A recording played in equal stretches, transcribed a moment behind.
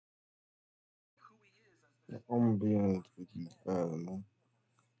I'm gonna be honest with you, man.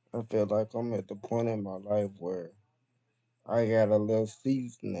 I feel like I'm at the point in my life where I got a little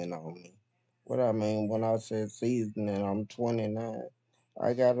seasoning on me. What I mean when I say seasoning, I'm 29.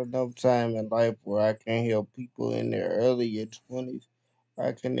 I got enough time in life where I can help people in their earlier 20s.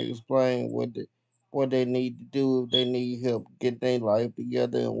 I can explain what they need to do if they need help get their life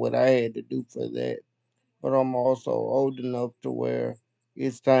together and what I had to do for that. But I'm also old enough to where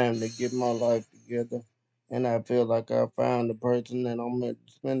it's time to get my life together. And I feel like I found the person that I'm going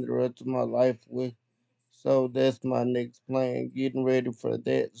to spend the rest of my life with. So that's my next plan, getting ready for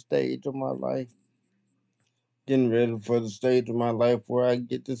that stage of my life. Getting ready for the stage of my life where I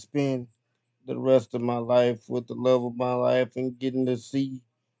get to spend the rest of my life with the love of my life and getting to see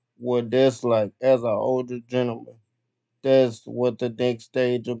what that's like as an older gentleman. That's what the next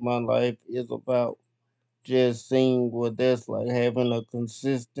stage of my life is about. Just seeing what that's like, having a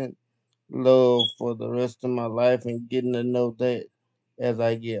consistent love for the rest of my life and getting to know that as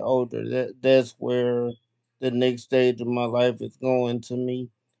I get older. That's where the next stage of my life is going to me,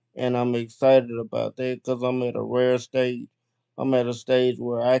 and I'm excited about that because I'm at a rare stage. I'm at a stage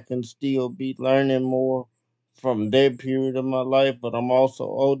where I can still be learning more from that period of my life, but I'm also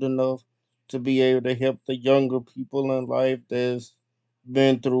old enough to be able to help the younger people in life that's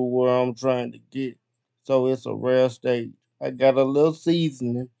been through where I'm trying to get. So it's a rare stage. I got a little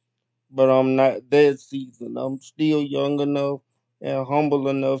seasoning, but I'm not that seasoned. I'm still young enough and humble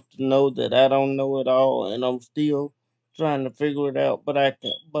enough to know that I don't know it all, and I'm still trying to figure it out. But I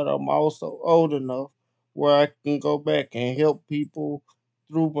can. But I'm also old enough where I can go back and help people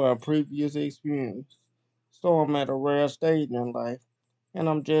through my previous experience. So I'm at a rare stage in life, and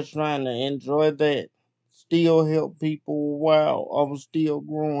I'm just trying to enjoy that. Still help people while I'm still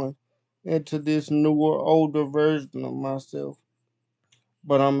growing into this newer, older version of myself.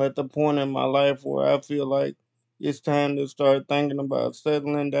 But I'm at the point in my life where I feel like it's time to start thinking about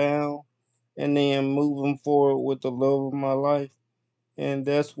settling down and then moving forward with the love of my life. And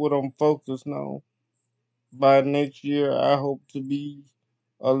that's what I'm focused on. By next year, I hope to be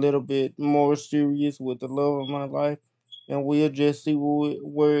a little bit more serious with the love of my life. And we'll just see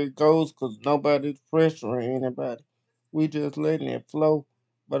where it goes because nobody's pressuring anybody. We just letting it flow.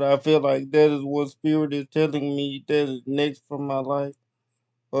 But I feel like that is what Spirit is telling me that is next for my life,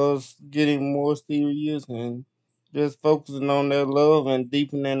 us getting more serious and just focusing on that love and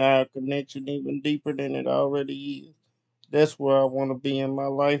deepening our connection even deeper than it already is. That's where I want to be in my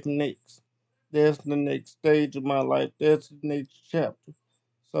life next. That's the next stage of my life. That's the next chapter.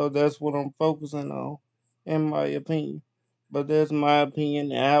 So that's what I'm focusing on, in my opinion. But that's my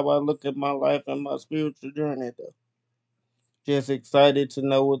opinion and how I look at my life and my spiritual journey, though. Just excited to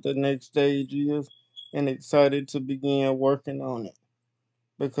know what the next stage is and excited to begin working on it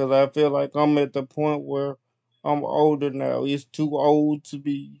because I feel like I'm at the point where I'm older now. It's too old to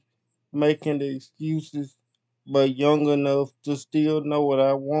be making the excuses, but young enough to still know what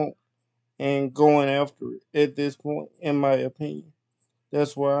I want and going after it at this point, in my opinion.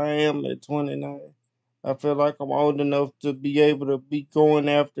 That's where I am at 29. I feel like I'm old enough to be able to be going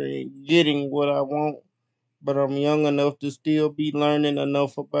after and getting what I want, but I'm young enough to still be learning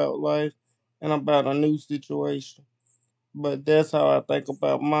enough about life and about a new situation. But that's how I think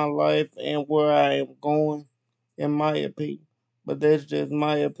about my life and where I am going, in my opinion. But that's just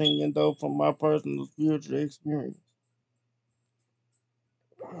my opinion, though, from my personal spiritual experience.